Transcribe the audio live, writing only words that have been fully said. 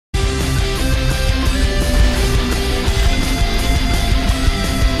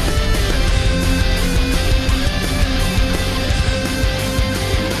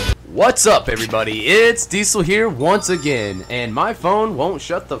What's up, everybody? It's Diesel here once again, and my phone won't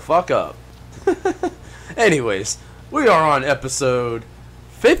shut the fuck up. Anyways, we are on episode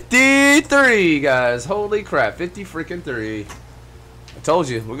 53, guys. Holy crap, 50 freaking 3. I told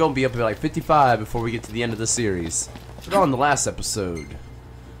you, we're gonna be up at like 55 before we get to the end of the series. But on the last episode,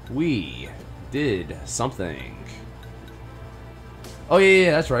 we did something. Oh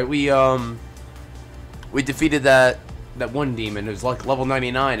yeah, that's right. We defeated that one demon. It was like level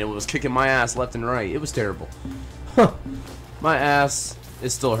 99. It was kicking my ass left and right. It was terrible. My ass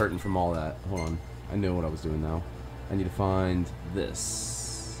is still hurting from all that. Hold on. I know what I was doing now. I need to find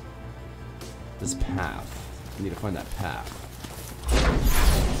this path. I need to find that path.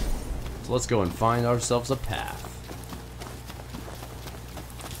 So let's go and find ourselves a path.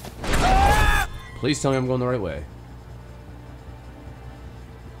 Please tell me I'm going the right way.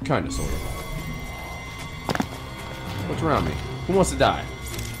 Kinda, sorta. What's around me? Who wants to die?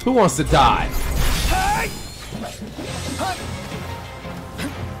 Who wants to die?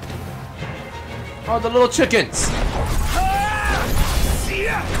 Oh, the little chickens!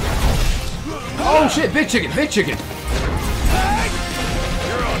 Oh shit, big chicken, big chicken!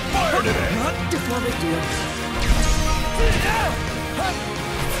 You're on fire today!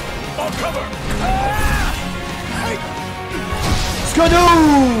 On cover!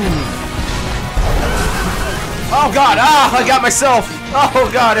 Skadoo! Oh god, I got myself! Oh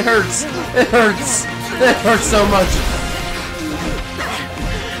god, it hurts! It hurts! It hurts so much!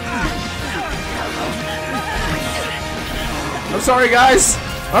 I'm sorry, guys!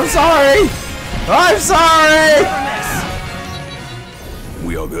 I'm sorry! I'm sorry!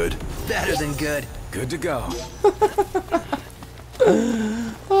 We all good? Better than good. Good to go.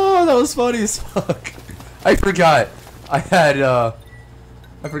 Oh, that was funny as fuck. I forgot I had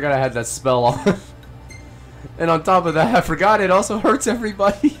that spell on. And on top of that, I forgot it also hurts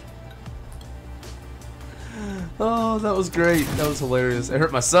everybody. Oh, that was great. That was hilarious. I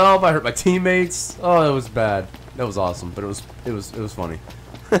hurt myself. I hurt my teammates. Oh, that was bad. That was awesome, but it was funny.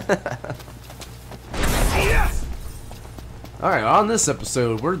 Yes. All right, on this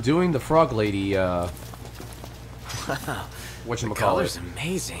episode, we're doing the Frog Lady. Wow, Whatchamacallit? color's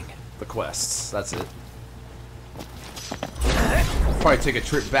amazing. The quests. That's it. Probably take a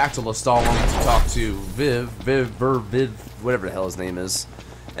trip back to Lestalem to talk to Viv, whatever the hell his name is,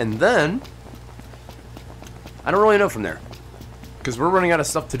 and then I don't really know from there because we're running out of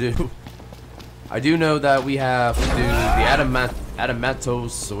stuff to do. I do know that we have to do the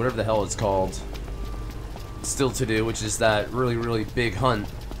Adamantos or whatever the hell it's called still to do, which is that really big hunt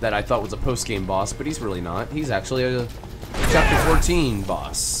that I thought was a post-game boss, but he's really not. He's actually a chapter 14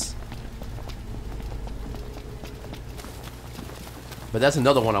 boss. But that's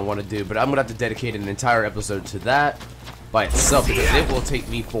another one I want to do, but I'm going to have to dedicate an entire episode to that by itself because it will take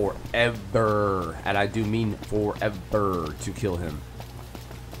me forever, and I do mean forever, to kill him.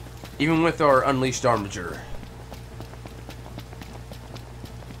 Even with our Unleashed Armature.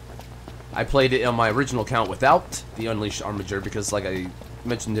 I played it on my original account without the Unleashed Armature because, like I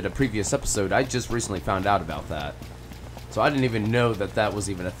mentioned in a previous episode, I just recently found out about that. So I didn't even know that that was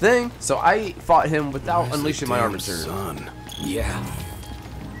even a thing, so I fought him without unleashing my Armature. Sun. Yeah.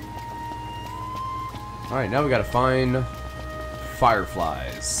 Alright, now we gotta find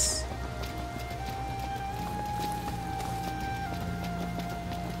Fireflies.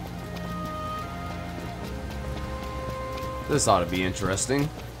 This ought to be interesting.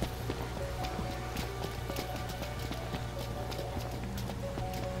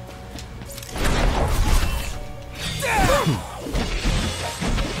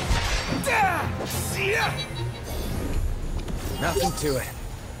 Nothing to it.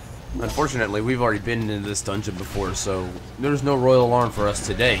 Unfortunately, we've already been in this dungeon before, so there's no royal alarm for us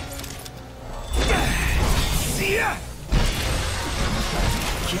today.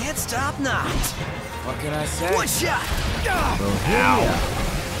 Can't stop not. What can I say? One shot. Ow.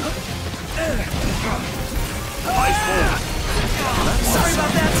 Sorry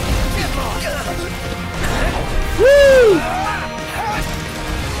about that. Woo!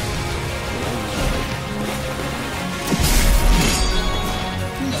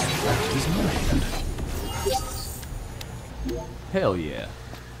 Hell yeah.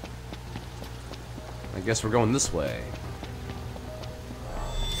 I guess we're going this way.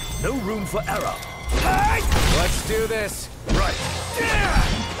 No room for error. Let's do this. Right.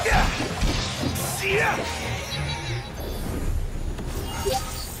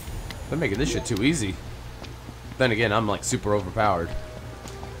 They're making this shit too easy. Then again, I'm like super overpowered.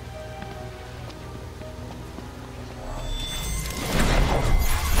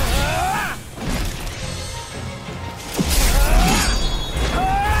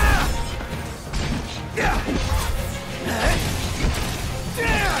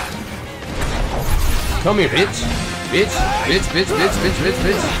 Come here, bitch. Bitch, bitch, bitch, bitch, bitch, bitch,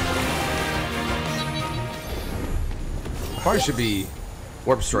 bitch. Probably should be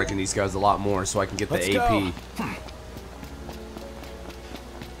warp striking these guys a lot more so I can get the AP.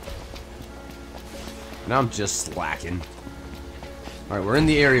 Now I'm just slacking. Alright, we're in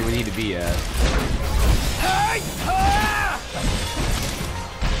the area we need to be at.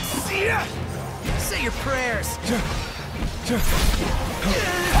 Say your prayers.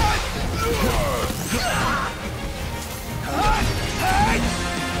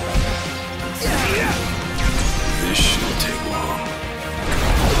 This shouldn't take long.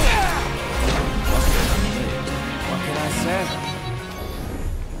 What can I say?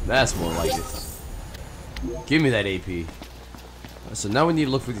 That's more like it. Give me that AP. So now we need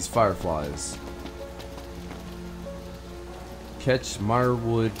to look for these fireflies. Catch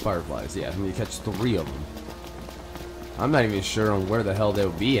Mirewood fireflies. Yeah, I need to catch 3 of them. I'm not even sure on where the hell they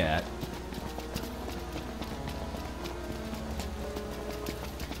would be at.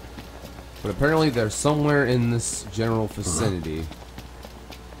 But apparently they're somewhere in this general vicinity.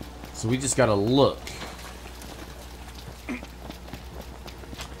 So we just gotta look.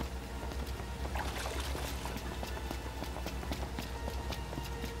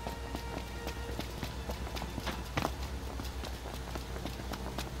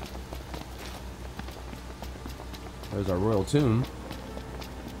 There's our royal tomb.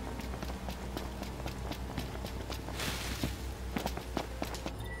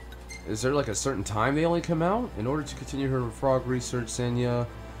 Is there like a certain time they only come out? In order to continue her frog research, Sanya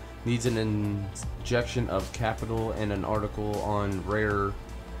needs an injection of capital and an article on rare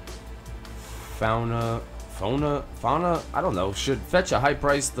fauna, I don't know, should fetch a high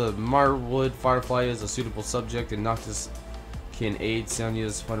price. The Marwood Firefly is a suitable subject, and Noctis can aid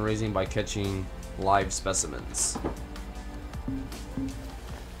Sanya's fundraising by catching live specimens.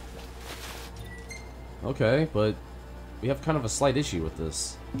 Okay, but we have kind of a slight issue with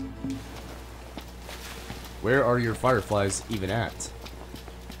this. Where are your fireflies even at?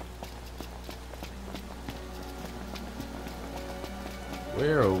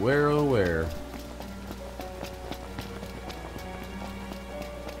 Where, oh where, oh where?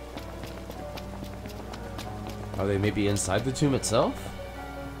 Are they maybe inside the tomb itself?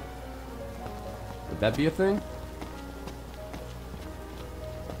 Would that be a thing?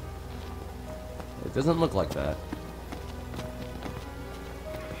 It doesn't look like that.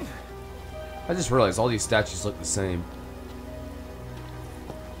 I just realized all these statues look the same.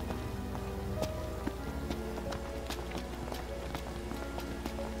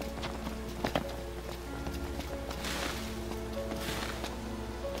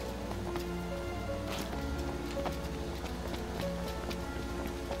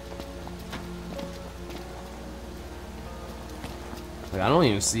 Like, I don't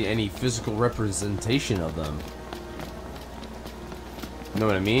even see any physical representation of them. You know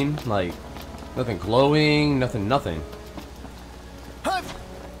what I mean? Like, nothing glowing, nothing.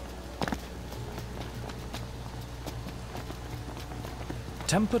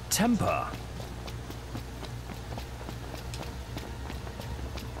 Temper.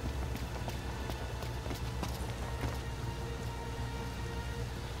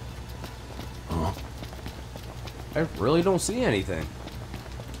 I really don't see anything.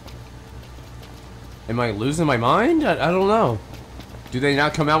 Am I losing my mind? I don't know. Do they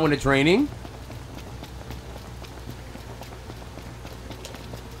not come out when it's raining?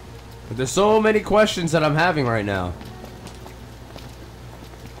 But there's so many questions that I'm having right now.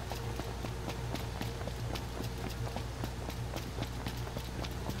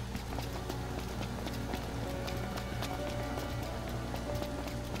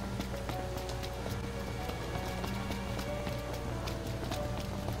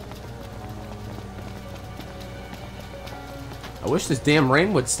 I wish this damn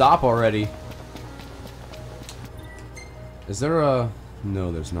rain would stop already. Is there a...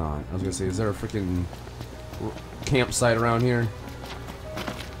 No, there's not. I was gonna say, is there a freaking campsite around here?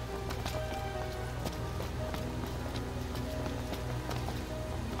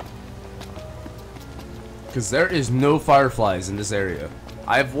 Because there is no fireflies in this area.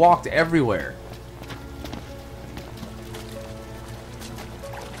 I've walked everywhere.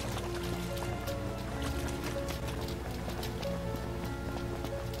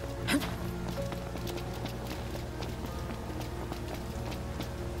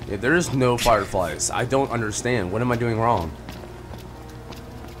 Yeah, there is no fireflies. I don't understand. What am I doing wrong?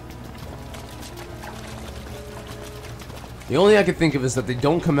 The only thing I can think of is that they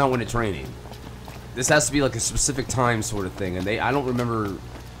don't come out when it's raining. This has to be like a specific time sort of thing, and I don't remember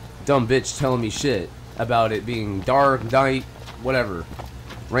dumb bitch telling me shit about it being dark, night, whatever.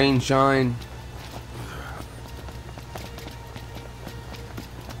 Rain, shine.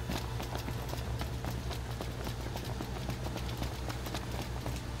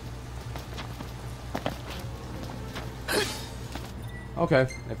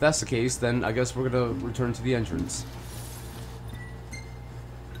 Okay, if that's the case, then I guess we're gonna return to the entrance.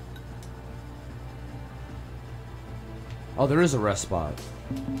 Oh, there is a rest spot.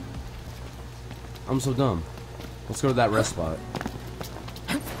 I'm so dumb. Let's go to that rest spot.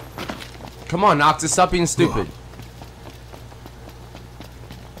 Come on, Noctis, stop being stupid.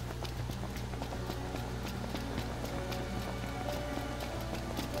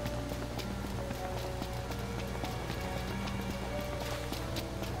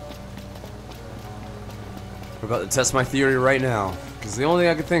 We're about to test my theory right now, because the only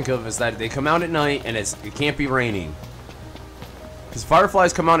thing I can think of is that they come out at night and it can't be raining. Because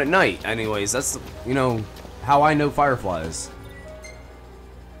fireflies come out at night, anyways. That's, you know, how I know fireflies.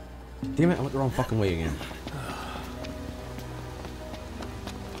 Damn it, I went the wrong fucking way again.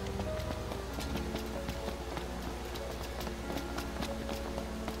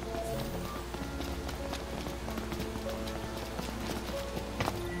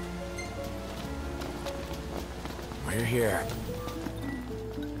 We're here.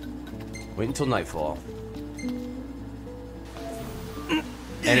 Wait until nightfall.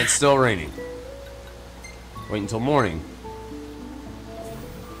 And it's still raining. Wait until morning.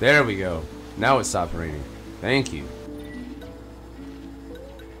 There we go. Now it stopped raining. Thank you.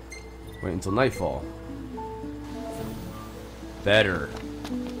 Wait until nightfall. Better.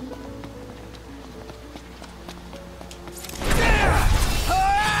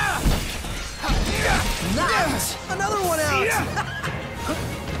 Nice! Another one out!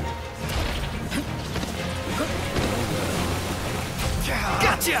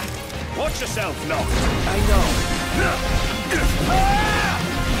 Gotcha! Watch yourself, Noct. I know.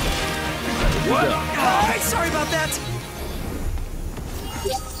 What? Hey, sorry about that!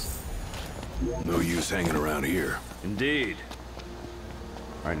 No use hanging around here. Indeed.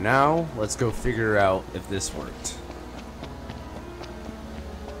 Alright, now let's go figure out if this worked.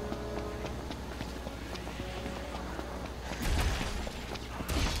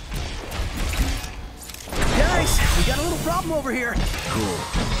 Guys, we got a little problem over here. Cool.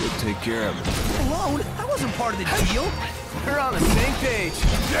 We'll take care of it. Alone? I wasn't part of the deal. We're on the same page.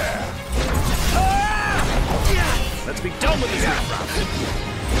 Let's be done with this riffraff.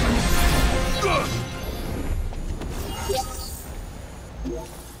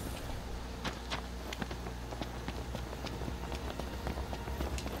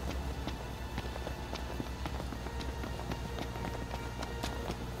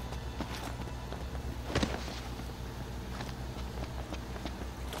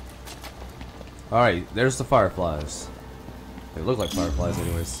 Alright, there's the fireflies. They look like fireflies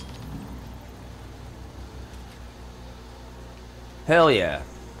anyways. Hell yeah.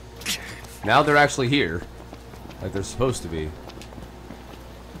 Now they're actually here. Like they're supposed to be.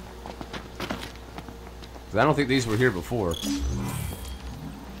 'Cause I don't think these were here before.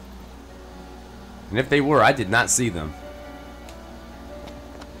 And if they were, I did not see them.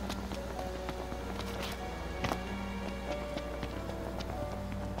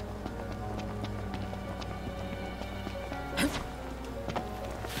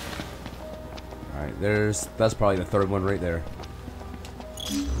 That's probably the third one right there.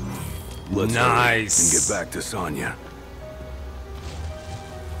 Let's nice. hurry and get back to Sonya.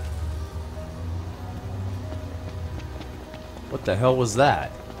 What the hell was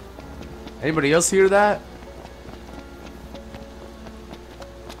that? Anybody else hear that?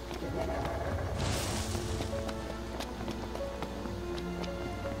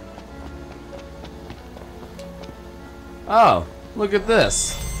 Oh, look at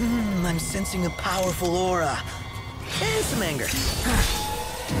this. I'm sensing a powerful aura. And some anger.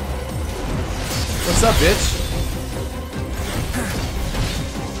 What's up, bitch?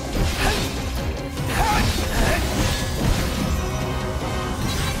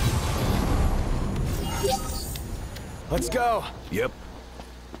 Let's go. Yep.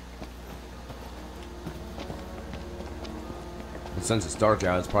 And since it's dark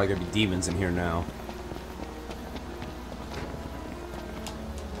out, it's probably gonna be demons in here now.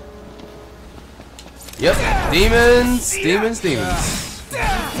 Yep, demons, demons, demons.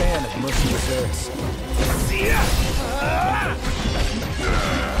 Fan of mushy desserts.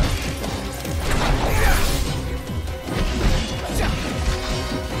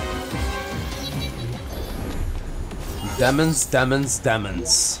 Demons, demons,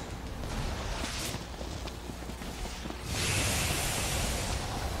 demons.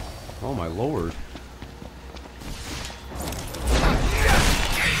 Oh my lord.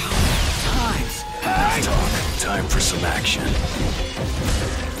 Time for some action.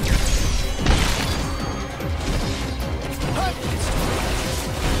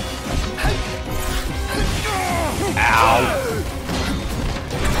 Ow.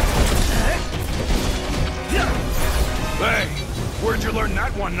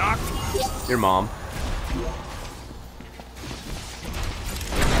 that one knocked. Your mom.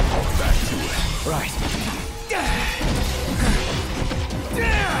 Back to it. Right.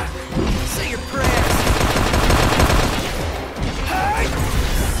 Say your prayers.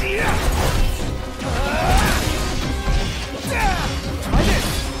 Try this.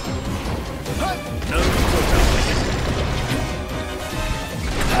 No,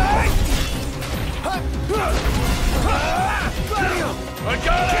 I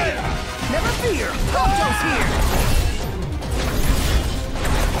got it. Never fear. Hojo's here.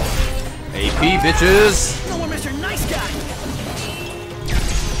 AP, bitches. No more Mr. Nice Guy.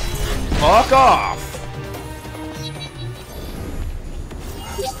 Fuck off.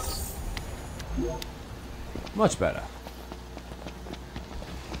 Much better.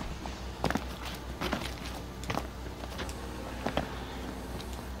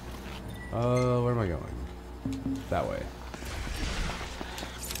 Where am I going? That way.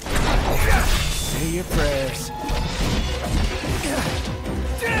 Say your prayers.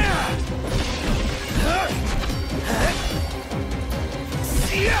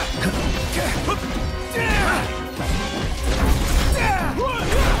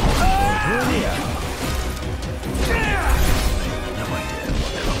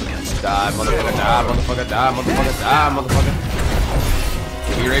 Die, motherfucker, die, motherfucker, die, motherfucker, die, motherfucker.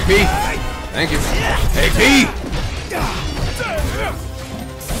 Give me your AP. Thank you. AP!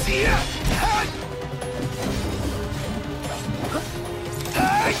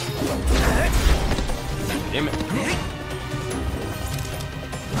 Damn it.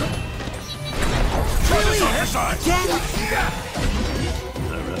 Try this on your side. Again?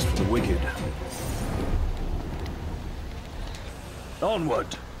 No rest for the wicked. Onward.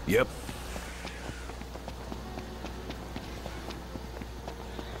 Yep.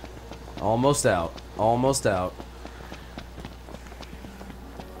 Almost out. Almost out.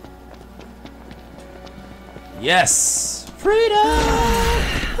 Yes! Freedom!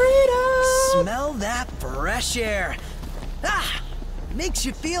 Freedom! Smell that fresh air. Ah! Makes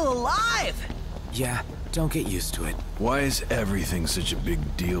you feel alive. Yeah, don't get used to it. Why is everything such a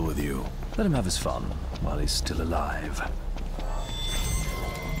big deal with you? Let him have his fun while he's still alive.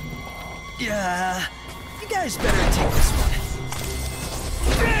 Yeah. You guys better take this one.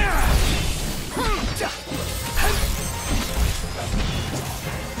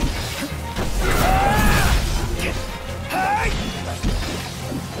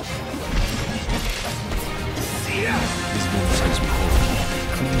 This one says behold.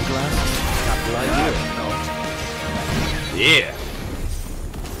 Clean glass? Capital idea. Yeah.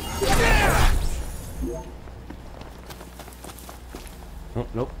 Oh,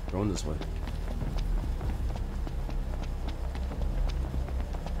 nope. Going this way.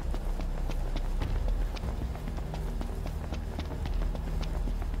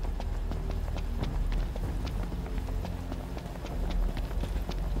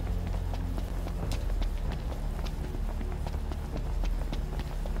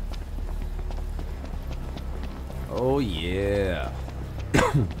 Oh yeah.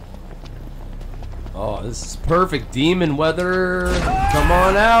 Oh, this is perfect demon weather. Come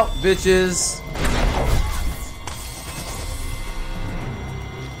on out, bitches.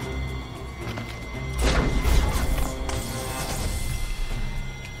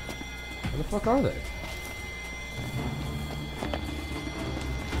 Where the fuck are they?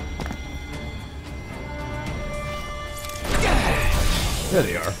 There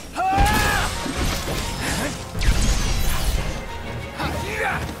they are.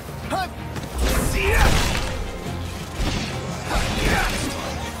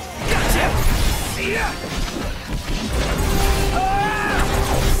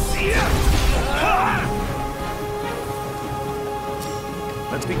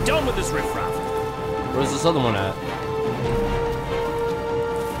 Let's be done with this riffraff. Where's this other one at?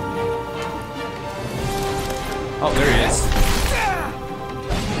 Oh, there he is.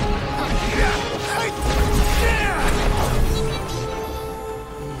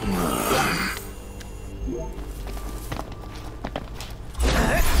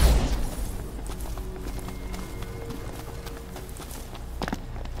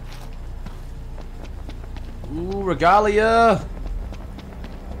 Ooh, regalia.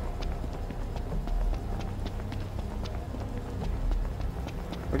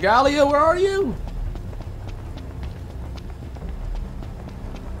 Regalia, where are you?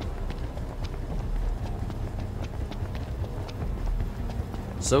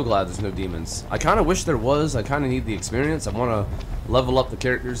 So glad there's no demons. I kind of wish there was. I kind of need the experience. I want to level up the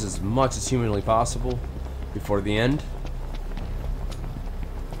characters as much as humanly possible before the end.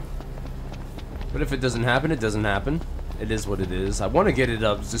 But if it doesn't happen, it doesn't happen. it is what it is. I want to get it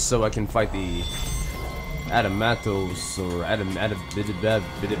up just so I can fight the Adamatos or I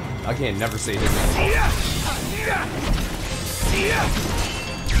can't never say his name.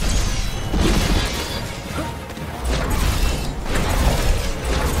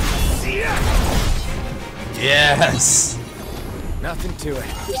 Yes! Nothing to it.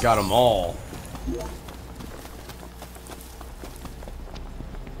 Got them all.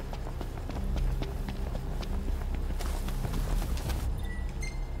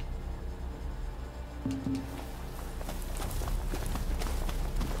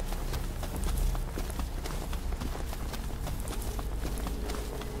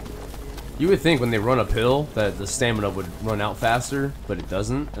 You would think when they run uphill that the stamina would run out faster, but it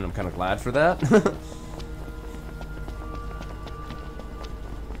doesn't, and I'm kind of glad for that.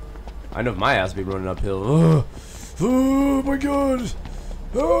 I know my ass be running uphill. Ugh. Oh my god!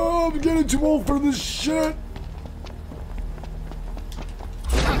 Oh, I'm getting too old for this shit!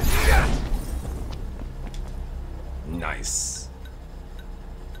 Nice.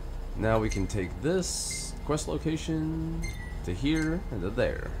 Now we can take this quest location to here and to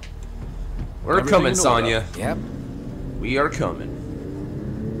there. We're coming, Sonya. Yep. We are coming.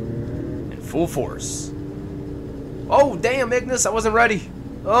 In full force. Oh, damn, Ignis, I wasn't ready.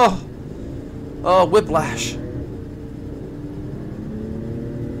 Oh. Oh, whiplash.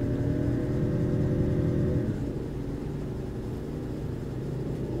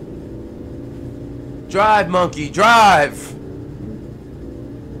 Drive, monkey, drive!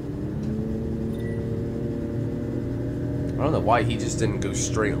 I don't know why he just didn't go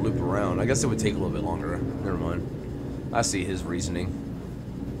straight and loop around. I guess it would take a little bit longer. Never mind. I see his reasoning.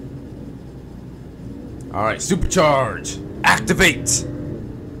 Alright, supercharge! Activate!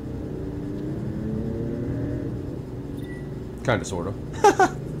 Kinda, sorta.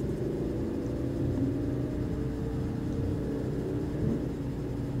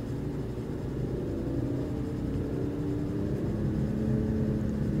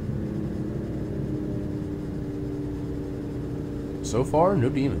 So far, no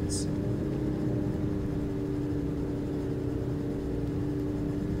demons.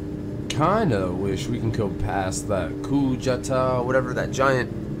 Kinda wish we can go past that Kujata, whatever, that giant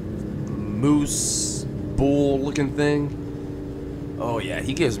moose bull looking thing. Oh yeah,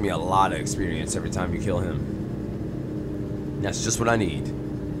 he gives me a lot of experience every time you kill him. That's just what I need.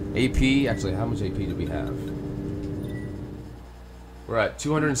 AP, actually, how much AP do we have? We're at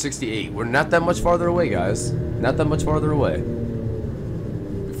 268. We're not that much farther away, guys. Not that much farther away.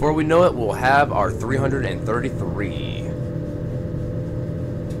 Before we know it, we'll have our 333.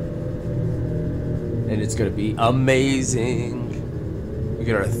 And it's going to be amazing. We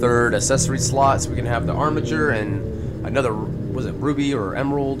get our third accessory slot, so we can have the armature and another, was it ruby or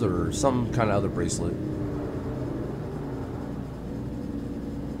emerald or some kind of other bracelet.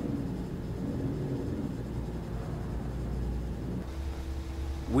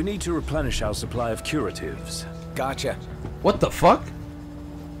 We need to replenish our supply of curatives. Gotcha. What the fuck?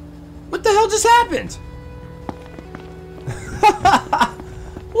 What the hell just happened?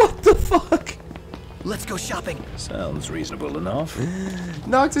 What the fuck? Let's go shopping. Sounds reasonable enough.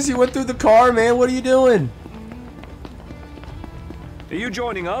 Noctis, you went through the car, man. What are you doing? Are you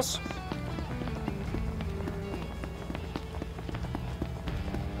joining us?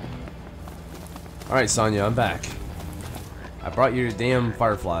 Alright, Sonya, I'm back. I brought you your damn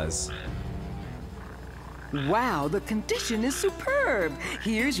fireflies. Wow, the condition is superb.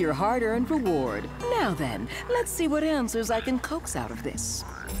 Here's your hard-earned reward. Now then, let's see what answers I can coax out of this.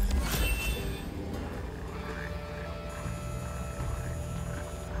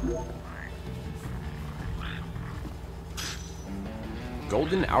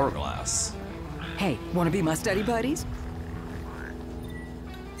 Golden hourglass. Hey, wanna be my study buddies?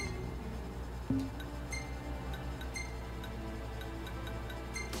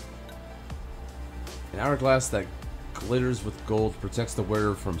 An hourglass that glitters with gold protects the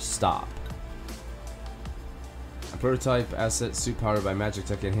wearer from stop. A prototype asset suit powered by magic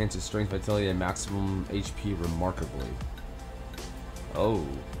tech enhances strength, vitality, and maximum HP remarkably. Oh.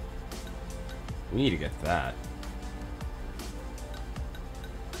 We need to get that.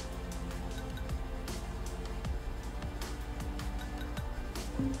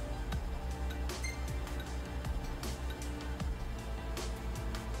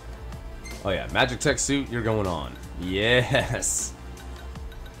 Oh yeah, magic tech suit, you're going on. Yes.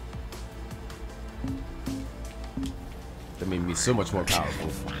 That made me so much more powerful.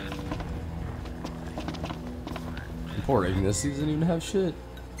 Poor Ignis, he doesn't even have shit.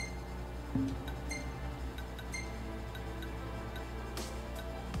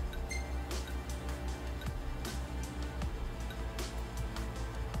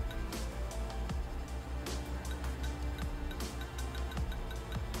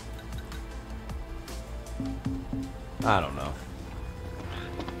 I don't know.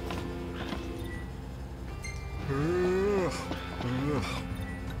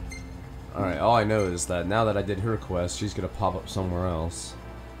 Alright, all I know is that now that I did her quest, she's gonna pop up somewhere else.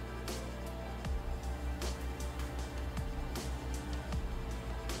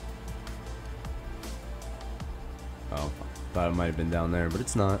 Oh, thought it might have been down there, but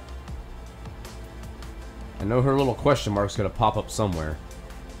it's not. I know her little question mark's gonna pop up somewhere.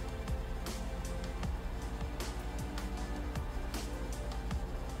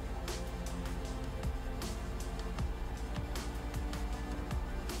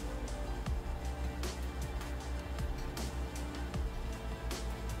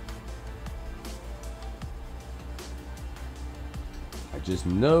 I just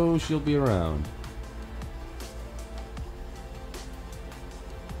know she'll be around.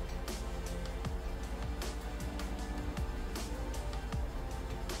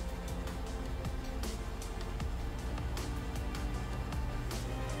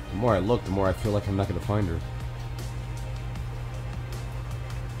 The more I look, the more I feel like I'm not gonna find her.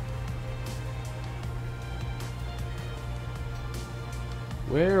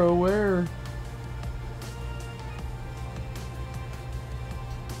 Where, oh where?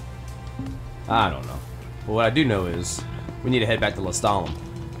 I don't know. But what I do know is we need to head back to Lestalem.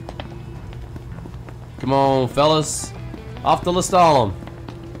 Come on, fellas. Off to Lestalem.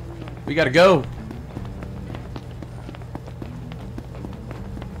 We gotta go.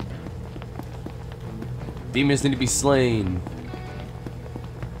 Demons need to be slain.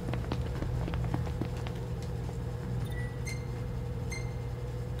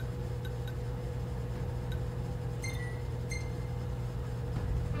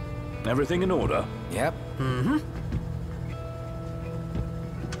 Everything in order? Yep. Mm-hmm.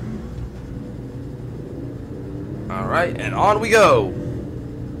 Alright, and on we go.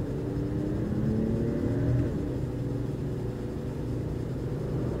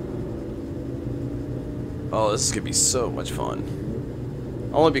 Oh, this is gonna be so much fun.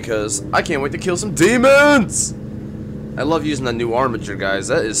 Only because I can't wait to kill some demons! I love using that new armature, guys.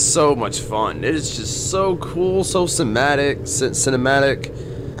 That is so much fun. It is just so cool, so cinematic.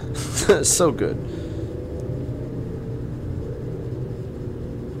 So good.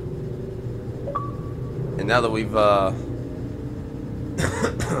 And now that we've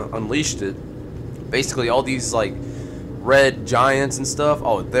unleashed it, basically all these like red giants and stuff,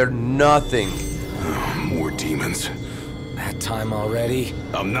 oh, they're nothing. More demons. That time already?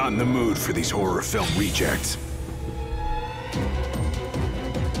 I'm not in the mood for these horror film rejects.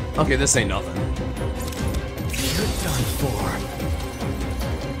 Okay, this ain't nothing. You're done for.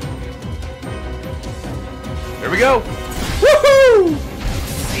 Here we go! Woohoo!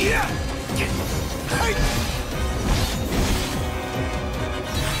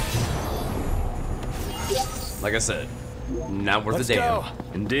 Like I said, not worth a damn.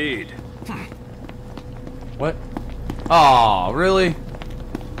 Indeed. What? Aw, really?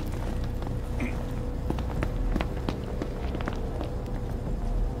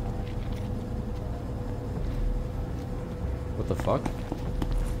 What the fuck?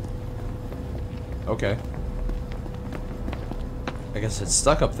 Okay. I guess it's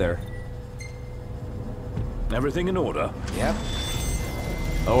stuck up there. Everything in order? Yep.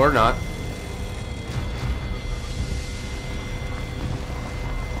 Oh, or not.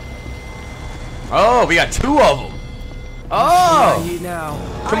 Oh, we got two of them. Oh! You now.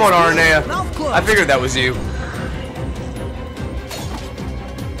 Come on, Aranea. Mouth closed. I figured that was you.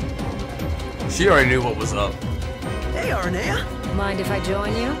 She already knew what was up. Hey, Aranea. Mind if I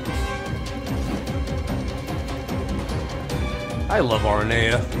join you? I love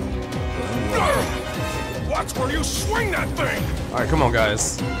Aranea. Watch where you swing that thing! Alright, come on,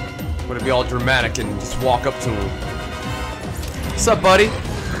 guys. I'm gonna be all dramatic and just walk up to him. What's up, buddy?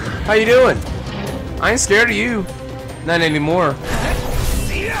 How you doing? I ain't scared of you. Not anymore.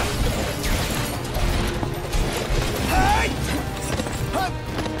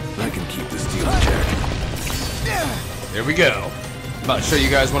 I can keep this deal in check. There we go. I'm about to show you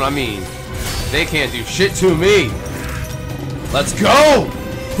guys what I mean. They can't do shit to me. Let's go!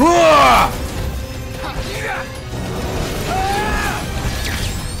 Hooah!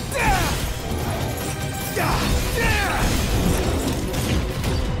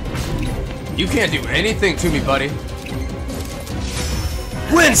 You can't do anything to me, buddy.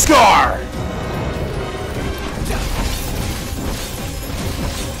 Wind Scar!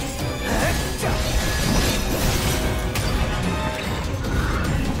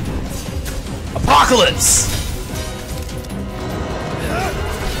 Apocalypse!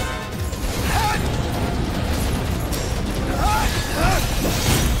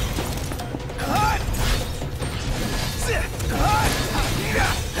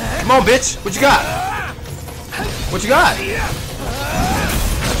 Come on, bitch. What you got? What you got?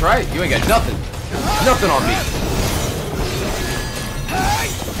 That's right. You ain't got nothing. Nothing on me.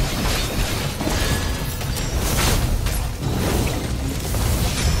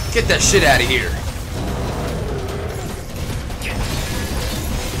 Get that shit out of here.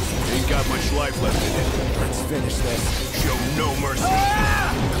 Ain't got much life left in it. Let's finish this. Show no mercy.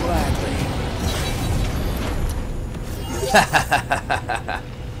 Gladly.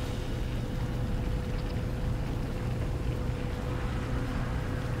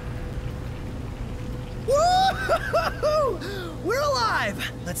 Woo! We're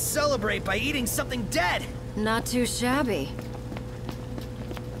alive! Let's celebrate by eating something dead. Not too shabby.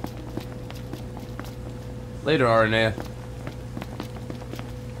 Later, RNA.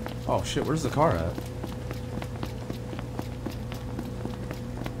 Oh shit, where's the car at?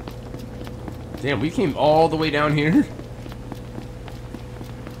 Damn, we came all the way down here?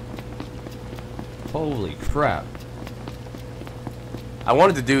 Holy crap. I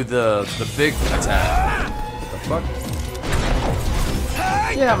wanted to do the big attack. The fuck?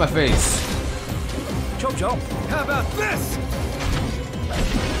 Get out of my face. Jojo, how about this?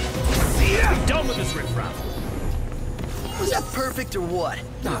 See ya! Be done with this riffraff. Was that perfect or what?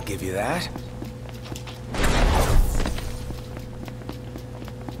 I'll give you that.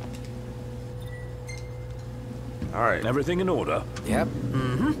 Alright, Everything in order? Yep.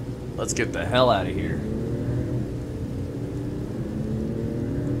 let's get the hell out of here.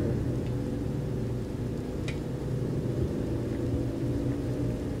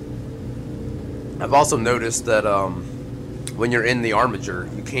 I've also noticed that when you're in the armature,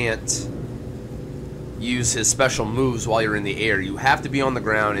 you can't use his special moves while you're in the air. You have to be on the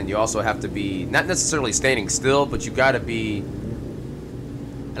ground, and you also have to be, not necessarily standing still, but you gotta be,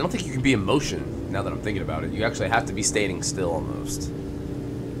 I don't think you can be in motion, now that I'm thinking about it. You actually have to be standing still almost.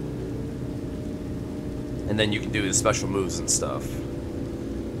 And then you can do his special moves and stuff.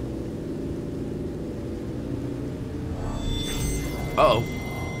 Uh-oh.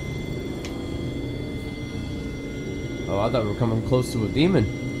 Oh, I thought we were coming close to a demon.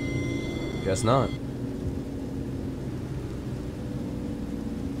 Guess not.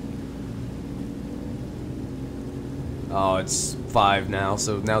 Oh, it's 5 now,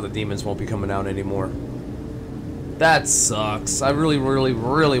 so now the demons won't be coming out anymore. That sucks. I really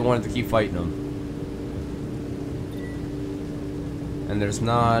wanted to keep fighting them. And there's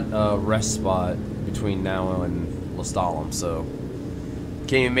not a rest spot between now and Lestalem, so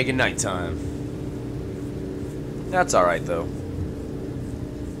can't even make it nighttime. That's alright, though.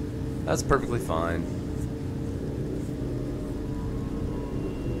 That's perfectly fine.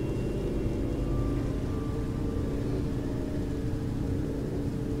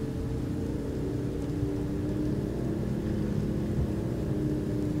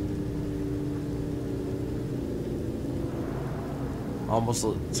 Almost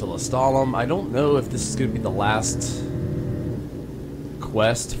to Lestalem. I don't know if this is going to be the last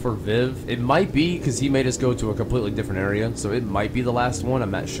quest for Viv. It might be, because he made us go to a completely different area, so it might be the last one.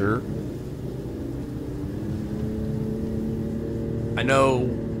 I'm not sure. I know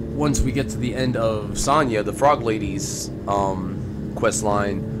once we get to the end of Sonya, the Frog Lady's quest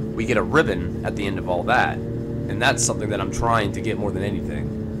line, we get a ribbon at the end of all that. And that's something that I'm trying to get more than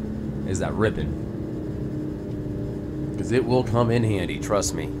anything, is that ribbon. Because it will come in handy,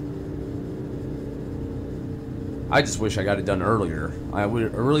 trust me. I just wish I got it done earlier. I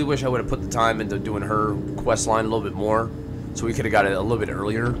really wish I would have put the time into doing her quest line a little bit more, so we could have got it a little bit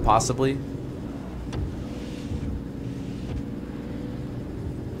earlier, possibly.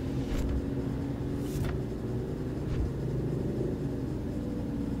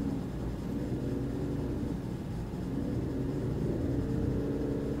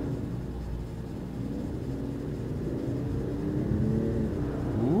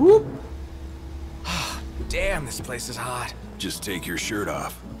 Damn, this place is hot. Just take your shirt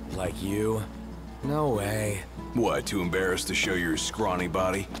off. Like you? No way. What, too embarrassed to show your scrawny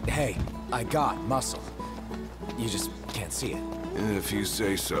body? Hey, I got muscle. You just can't see it. If you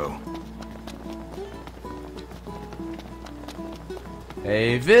say so.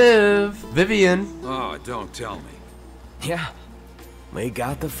 Hey, Vivian. Oh, don't tell me. Yeah, we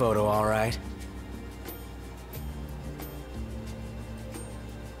got the photo all right.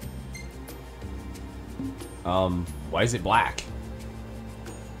 Why is it black?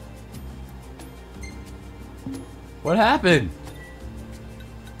 What happened?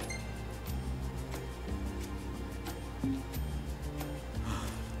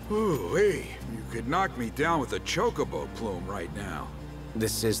 Ooh, hey, you could knock me down with a chocobo plume right now.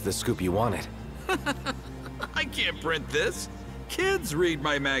 This is the scoop you wanted. I can't print this. kids read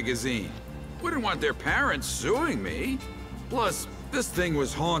my magazine. Wouldn't want their parents suing me. Plus, this thing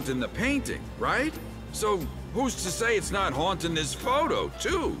was haunting the painting, right? So, who's to say it's not haunting this photo,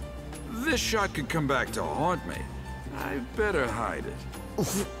 too? This shot could come back to haunt me. I better hide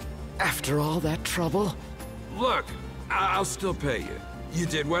it. After all that trouble? Look, I'll still pay you. You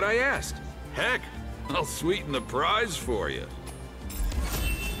did what I asked. Heck, I'll sweeten the prize for you.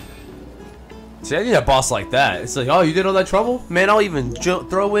 See, I need a boss like that. It's like, oh, you did all that trouble? Man, I'll even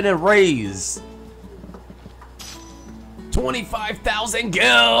throw in a raise. 25,000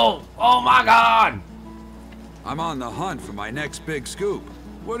 gil! Oh my god! I'm on the hunt for my next big scoop.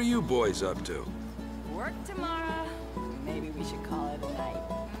 What are you boys up to? Work tomorrow. Maybe we should call it a night.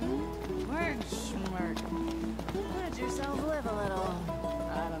 Work, schmirk. Let yourself live a little.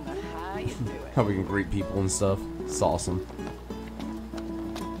 I don't know how you do it. How we can greet people and stuff. It's awesome.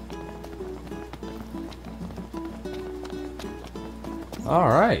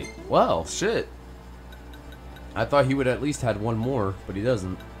 Alright. Well, shit. I thought he would at least had one more, but he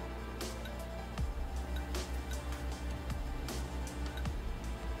doesn't.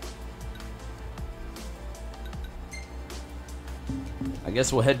 I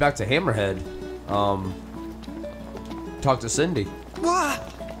guess we'll head back to Hammerhead. Talk to Cindy.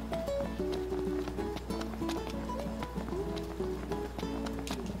 What?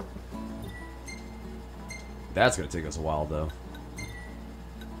 That's gonna take us a while, though.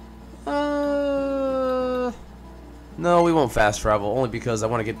 No, we won't fast travel, only because I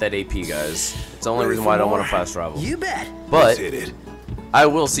want to get that AP, guys. It's the only reason why I don't want to fast travel. You bet. But Hit it. I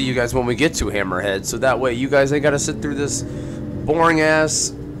will see you guys when we get to Hammerhead, so that way you guys ain't gotta sit through this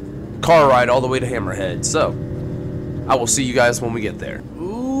boring-ass car ride all the way to Hammerhead. So, I will see you guys when we get there.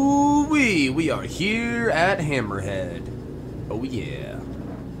 Ooh-wee, we are here at Hammerhead. Oh yeah.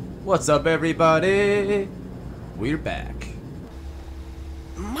 What's up, everybody? We're back.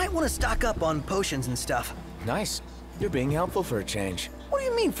 Might want to stock up on potions and stuff. Nice. You're being helpful for a change. What do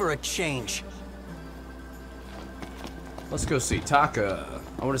you mean for a change? Let's go see Taka.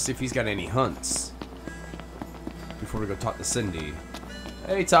 I want to see if he's got any hunts before we go talk to Cindy.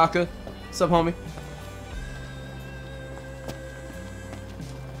 Hey, Taka. What's up, homie?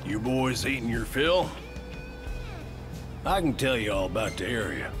 You boys eating your fill? I can tell you all about the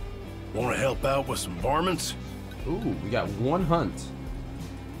area. Want to help out with some varmints? Ooh, we got one hunt.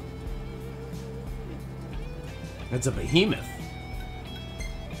 It's a behemoth.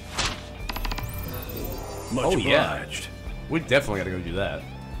 Much Oh, yeah. obliged. We definitely gotta go do that.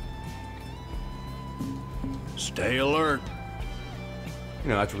 Stay alert. You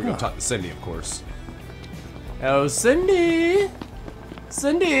know, after we go talk to Cindy, of course. Oh, Cindy!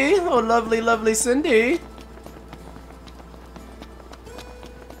 Cindy! Oh, lovely, lovely Cindy!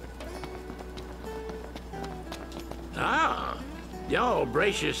 Ah, y'all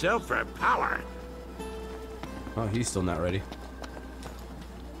brace yourself for power. Oh, he's still not ready.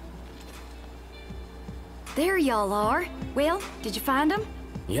 There y'all are. Well, did you find them?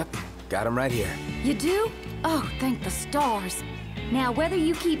 Yep, got him right here. You do? Oh, thank the stars. Now, whether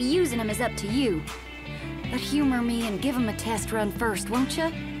you keep using them is up to you. But humor me and give them a test run first, won't you?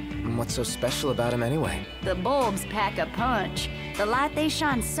 What's so special about him anyway? The bulbs pack a punch. The light they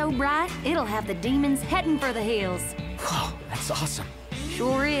shine so bright, it'll have the demons heading for the hills. Whoa, that's awesome.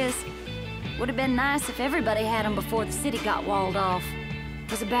 Sure is. Would have been nice if everybody had them before the city got walled off. It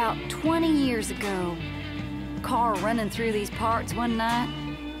was about 20 years ago. Car running through these parts one night.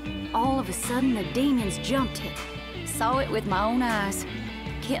 All of a sudden, the demons jumped it. Saw it with my own eyes.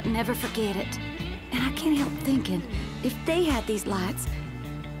 Can't never forget it. And I can't help thinking, if they had these lights,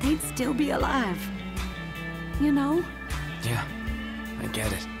 they'd still be alive. You know? Yeah, I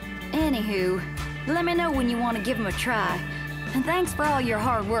get it. Anywho, let me know when you want to give them a try. And thanks for all your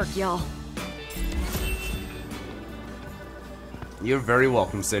hard work, y'all. You're very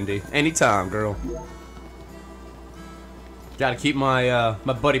welcome, Cindy. Anytime, girl. Gotta keep my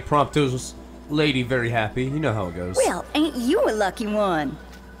my buddy Prompto's lady very happy. You know how it goes. Well, ain't you a lucky one?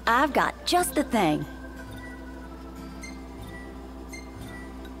 I've got just the thing.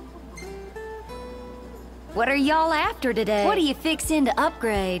 What are y'all after today? What are you fixing to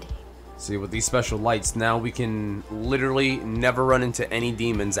upgrade? See, with these special lights, now we can literally never run into any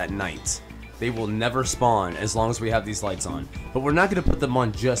demons at night. They will never spawn as long as we have these lights on. But we're not going to put them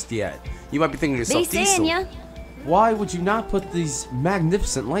on just yet. You might be thinking to yourself, Be seeing ya. why would you not put these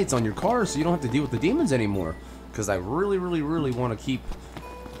magnificent lights on your car so you don't have to deal with the demons anymore? Because I really, really, really want to keep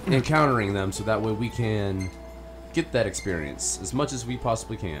encountering them so that way we can get that experience as much as we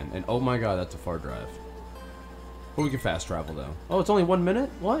possibly can. And oh my god, that's a far drive. But we can fast travel though. Oh, it's only 1 minute?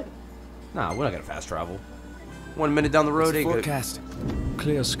 What? Nah, we're not gonna fast travel. 1 minute down the road ain't good. Forecast.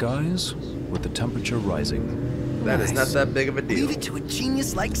 Clear skies with the temperature rising. That is not that big of a deal. Leave it to a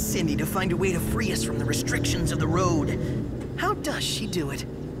genius like Cindy to find a way to free us from the restrictions of the road. How does she do it?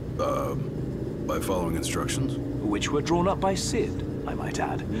 By following instructions? Which were drawn up by Sid, I might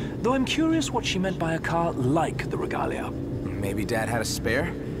add. Though I'm curious what she meant by a car like the Regalia. Maybe Dad had a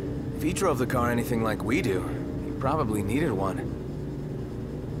spare? If he drove the car anything like we do, he probably needed one.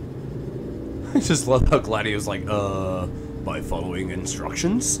 I just love how Gladio's like, by following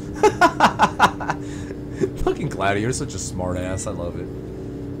instructions? Fucking Gladio, you're such a smart ass. I love it.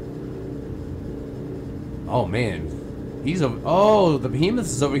 Oh, man. He's over... Oh, the behemoth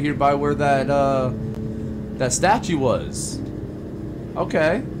is over here by where that, that statue was.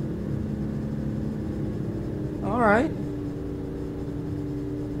 Okay. Alright.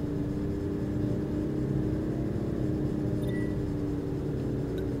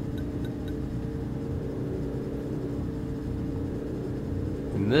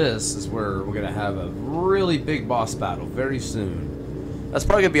 This is where we're gonna have a really big boss battle very soon. That's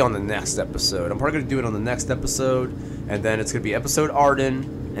probably gonna be on the next episode. I'm probably gonna do it on the next episode, and then it's gonna be episode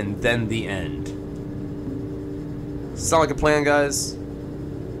Arden, and then the end. Sound like a plan, guys?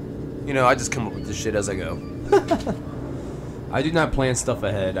 You know, I just come up with this shit as I go. I do not plan stuff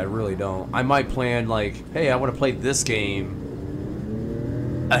ahead. I really don't. I might plan like, hey, I want to play this game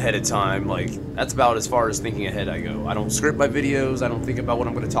ahead of time. Like, that's about as far as thinking ahead I go. I don't script my videos. I don't think about what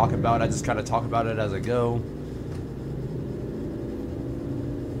I'm going to talk about. I just kind of talk about it as I go.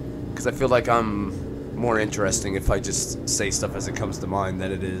 Because I feel like I'm more interesting if I just say stuff as it comes to mind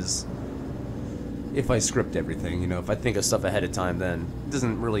than it is if I script everything. You know, if I think of stuff ahead of time, then it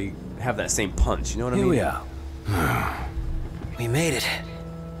doesn't really have that same punch. You know what I mean? Here we are. We made it.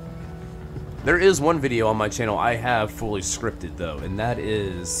 There is one video on my channel I have fully scripted, though, and that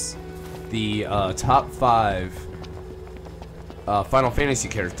is the top 5 Final Fantasy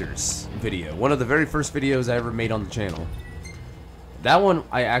characters video. One of the very first videos I ever made on the channel. That one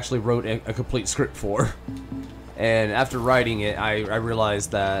I actually wrote a complete script for. And after writing it, I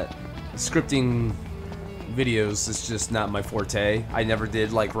realized that scripting videos is just not my forte. I never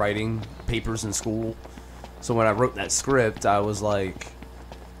did like writing papers in school. So when I wrote that script, I was like,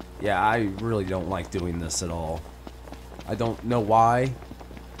 yeah, I really don't like doing this at all. I don't know why.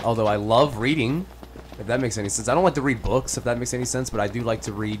 Although I love reading, if that makes any sense. I don't like to read books, if that makes any sense, but I do like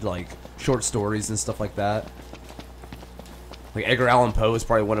to read, like, short stories and stuff like that. Like, Edgar Allan Poe is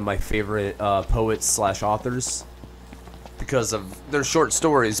probably one of my favorite poets/authors. Because of their short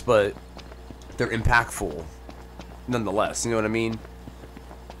stories, but they're impactful nonetheless, you know what I mean?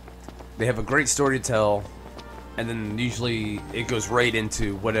 They have a great story to tell, and then usually it goes right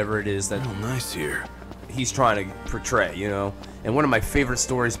into whatever it is that nice here. He's trying to portray, you know? And one of my favorite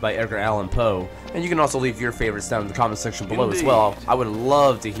stories by Edgar Allan Poe, and you can also leave your favorites down in the comment section below as well. I would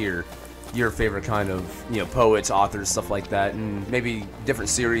love to hear your favorite kind of, you know, poets, authors, stuff like that, and maybe different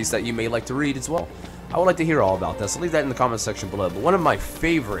series that you may like to read as well. I would like to hear all about that, so leave that in the comment section below. But one of my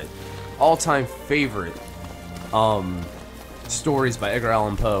favorite, all-time favorite, stories by Edgar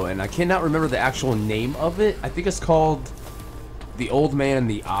Allan Poe, and I cannot remember the actual name of it. I think it's called The Old Man and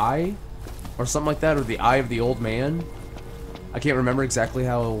the Eye, or something like that, or The Eye of the Old Man. I can't remember exactly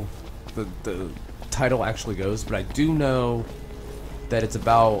how the title actually goes, but I do know that it's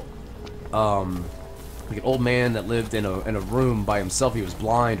about like an old man that lived in a room by himself. He was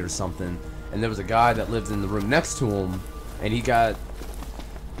blind or something, and there was a guy that lived in the room next to him, and he pretty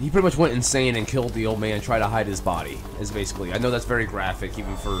much went insane and killed the old man and tried to hide his body, is basically. I know that's very graphic,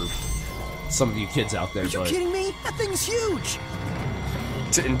 even for some of you kids out there. Are you kidding me? That thing's huge!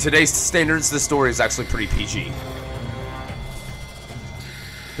 In today's standards, this story is actually pretty PG.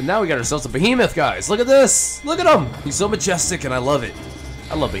 But now we got ourselves a behemoth, guys. Look at this! Look at him! He's so majestic, and I love it.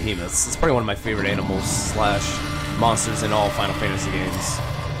 I love behemoths. It's probably one of my favorite animals / monsters in all Final Fantasy games.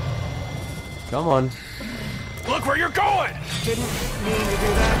 Come on. Look where you're going! Didn't mean to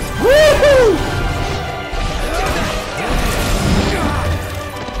do that. Woohoo!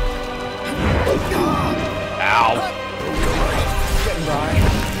 Ow. Getting by.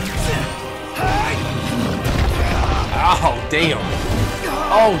 Oh, damn.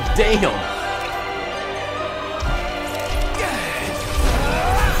 Oh, damn.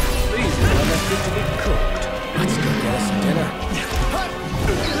 Please let that thing to be cooked. Let's go get us some dinner.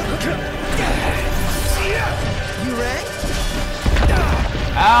 You ready?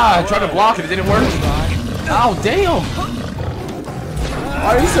 Ah, I tried to block it. It didn't work. Oh, damn.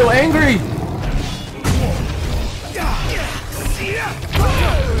 Why are you so angry?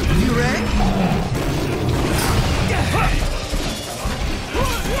 You ready?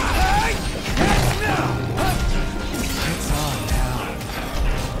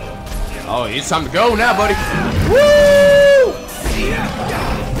 Oh, it's time to go now, buddy. Woo!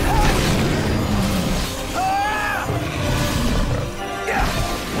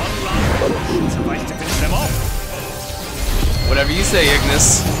 Suffice to finish them off. Whatever you say,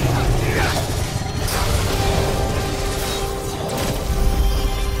 Ignis.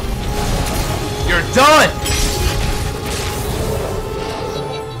 You're done!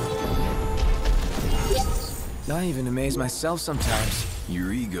 I even amaze myself sometimes.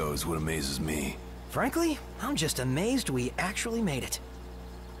 Your ego is what amazes me. Frankly, I'm just amazed we actually made it.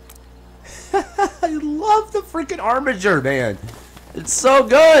 I love the freaking armature, man. It's so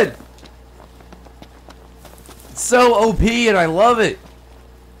good. It's so OP and I love it.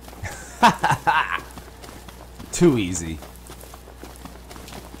 Too easy.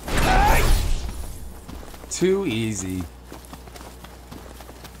 Too easy.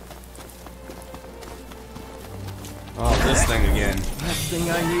 Oh, this thing again. That thing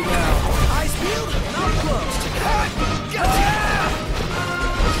I need now. Eyes peeled, mouth closed.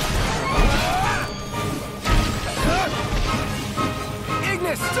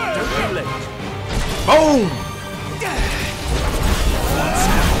 Ignis! Boom!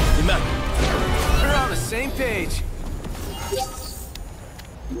 We're on the same page.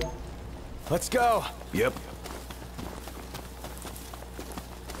 Let's go. Yep.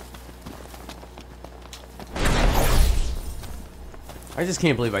 I just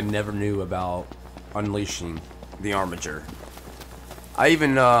can't believe I never knew about unleashing the armature. I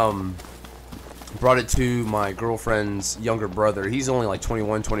even brought it to my girlfriend's younger brother. He's only like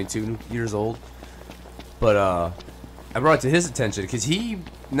 21, 22 years old. But I brought it to his attention because he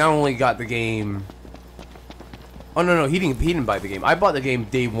not only got the game. Oh no, he didn't buy the game. I bought the game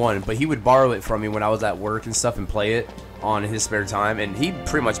day one, but he would borrow it from me when I was at work and stuff and play it on his spare time, and he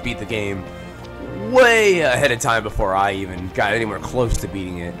pretty much beat the game way ahead of time before I even got anywhere close to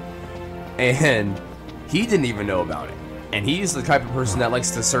beating it. And he didn't even know about it. And he's the type of person that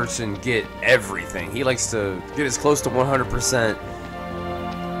likes to search and get everything. He likes to get as close to 100%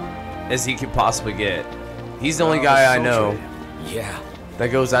 as he could possibly get. He's the only guy I know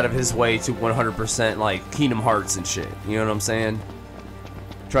that goes out of his way to 100% like Kingdom Hearts and shit. You know what I'm saying?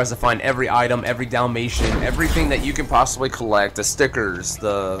 Tries to find every item, every Dalmatian, everything that you can possibly collect. The stickers,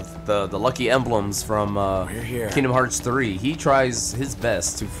 the lucky emblems from Kingdom Hearts 3. He tries his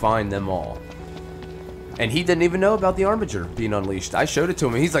best to find them all. And he didn't even know about the armature being unleashed. I showed it to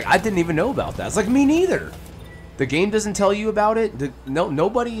him, and he's like, I didn't even know about that. It's like, me neither. The game doesn't tell you about it.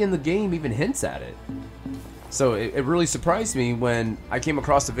 Nobody in the game even hints at it. So it really surprised me when I came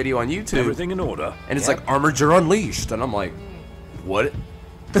across a video on YouTube. Everything in order. And it's like, armature unleashed. And I'm like, what?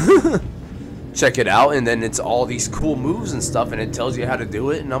 Check it out, and then it's all these cool moves and stuff, and it tells you how to do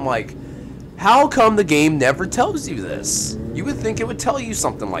it. And I'm like, how come the game never tells you this? You would think it would tell you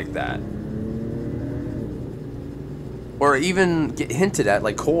something like that. Or even get hinted at,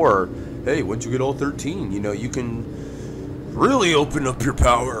 like core, hey, once you get all 13, you know, you can really open up your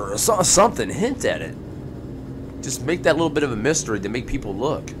power, or something. Hint at it. Just make that little bit of a mystery to make people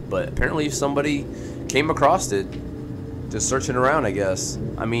look. But apparently somebody came across it, just searching around, I guess.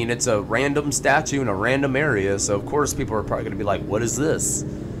 I mean, it's a random statue in a random area, so of course people are probably going to be like, what is this?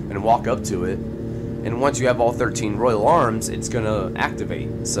 And walk up to it. And once you have all 13 royal arms, it's going to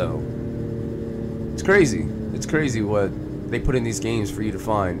activate. So it's crazy. It's crazy what they put in these games for you to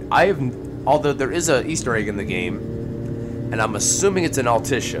find. Although there is a Easter egg in the game, and I'm assuming it's in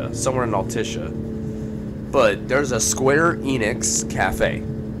Altissia, somewhere in Altissia, but there's a Square Enix cafe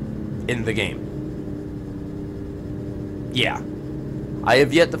in the game. Yeah, I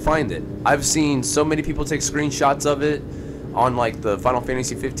have yet to find it. I've seen so many people take screenshots of it on like the Final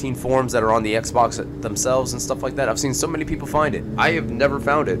Fantasy 15 forums that are on the Xbox themselves and stuff like that. I've seen so many people find it. I have never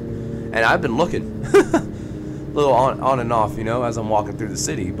found it, and I've been looking. A little on and off, you know, as I'm walking through the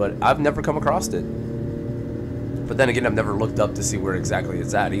city, but I've never come across it. But then again, I've never looked up to see where exactly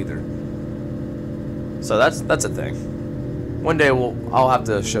it's at either. So that's a thing. One day I'll have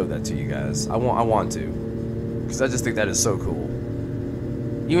to show that to you guys. I want to, because I just think that is so cool.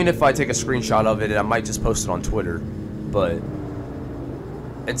 Even if I take a screenshot of it, I might just post it on Twitter, but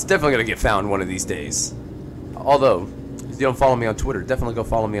it's definitely gonna get found one of these days. Although, if you don't follow me on Twitter, definitely go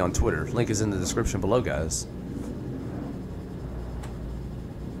follow me on Twitter. Link is in the description below, guys.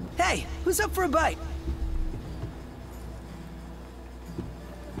 Hey, who's up for a bite?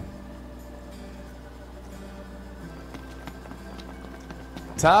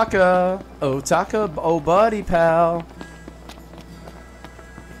 Taka, oh buddy pal.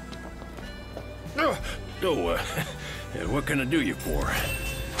 What can I do you for?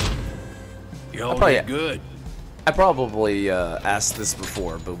 You all probably- did good. I probably asked this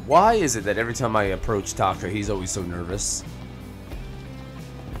before, but why is it that every time I approach Taka, he's always so nervous?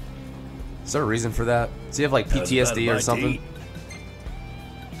 Is there a reason for that? Does he have like PTSD or something?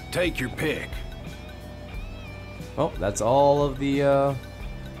 Take your pick. Oh, that's all of the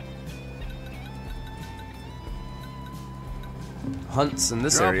hunts in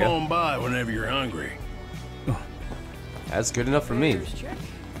this area. Drop on by whenever you're hungry. That's good enough for me.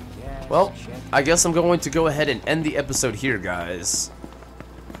 Well, I guess I'm going to go ahead and end the episode here, guys.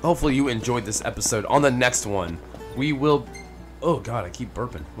 Hopefully you enjoyed this episode. On the next one, we will... Oh, God, I keep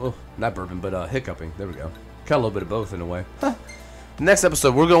burping. Oh, not burping, but hiccuping. There we go. Got a little bit of both in a way. Next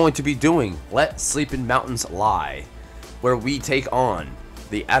episode, we're going to be doing Let Sleeping Mountains Lie, where we take on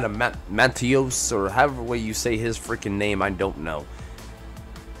the Adamantios, or however way you say his freaking name, I don't know.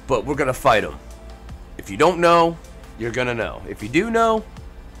 But we're going to fight him. If you don't know, you're going to know. If you do know...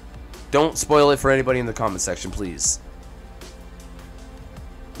 Don't spoil it for anybody in the comment section, please.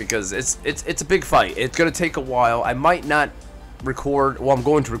 Because it's a big fight. It's going to take a while. I might not record... Well, I'm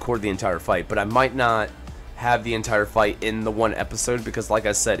going to record the entire fight, but I might not have the entire fight in the one episode because, like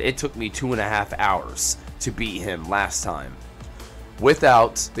I said, it took me 2.5 hours to beat him last time.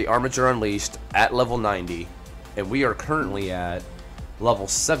 Without the Armature Unleashed at level 90, and we are currently at level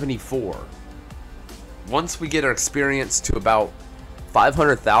 74. Once we get our experience to about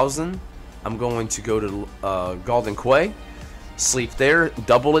 500,000, I'm going to go to Golden Quay, sleep there,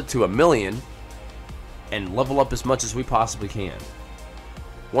 double it to 1,000,000, and level up as much as we possibly can.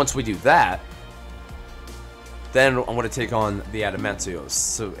 Once we do that, then I'm going to take on the Adamantios.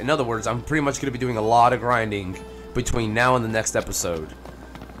 So, in other words, I'm pretty much going to be doing a lot of grinding between now and the next episode.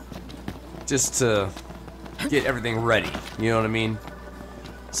 Just to get everything ready, you know what I mean?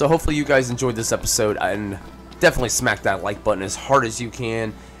 So hopefully you guys enjoyed this episode, and definitely smack that like button as hard as you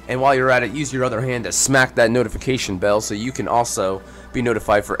can. And while you're at it, use your other hand to smack that notification bell so you can also be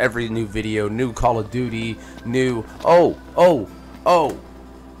notified for every new video, new Call of Duty, new... Oh,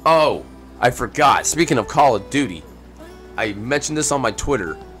 I forgot. Speaking of Call of Duty, I mentioned this on my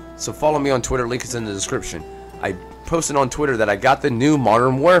Twitter, so follow me on Twitter, link is in the description. I posted on Twitter that I got the new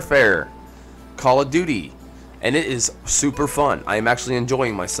Modern Warfare Call of Duty, and it is super fun. I am actually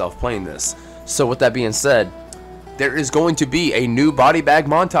enjoying myself playing this. So with that being said, there is going to be a new body bag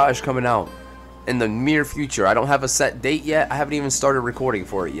montage coming out in the near future. I don't have a set date yet. I haven't even started recording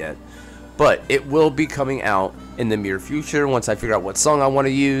for it yet. But it will be coming out in the near future once I figure out what song I want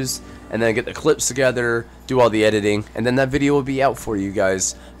to use, and then get the clips together, do all the editing, and then that video will be out for you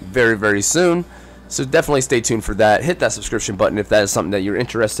guys very, very soon. So definitely stay tuned for that. Hit that subscription button if that is something that you're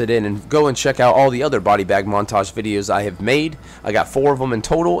interested in, and go and check out all the other body bag montage videos I have made. I got 4 of them in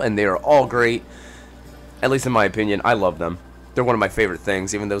total, and they are all great. At least in my opinion, I love them. They're one of my favorite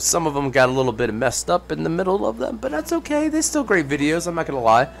things, even though some of them got a little bit messed up in the middle of them, but that's okay. They're still great videos, I'm not going to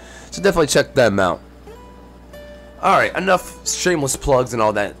lie. So definitely check them out. Alright, enough shameless plugs and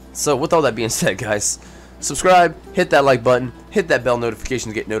all that. So with all that being said, guys, subscribe, hit that like button, hit that bell notification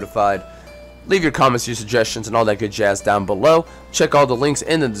to get notified. Leave your comments, your suggestions, and all that good jazz down below. Check all the links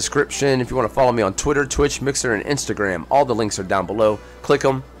in the description. If you want to follow me on Twitter, Twitch, Mixer, and Instagram, all the links are down below. Click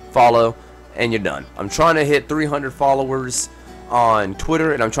them, follow, and you're done. I'm trying to hit 300 followers on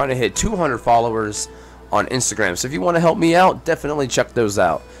Twitter, and I'm trying to hit 200 followers on Instagram. So if you want to help me out, definitely check those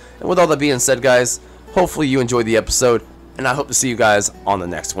out. And with all that being said, guys, hopefully you enjoyed the episode, and I hope to see you guys on the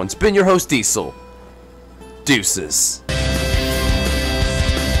next one. It's been your host, Diesel. Deuces.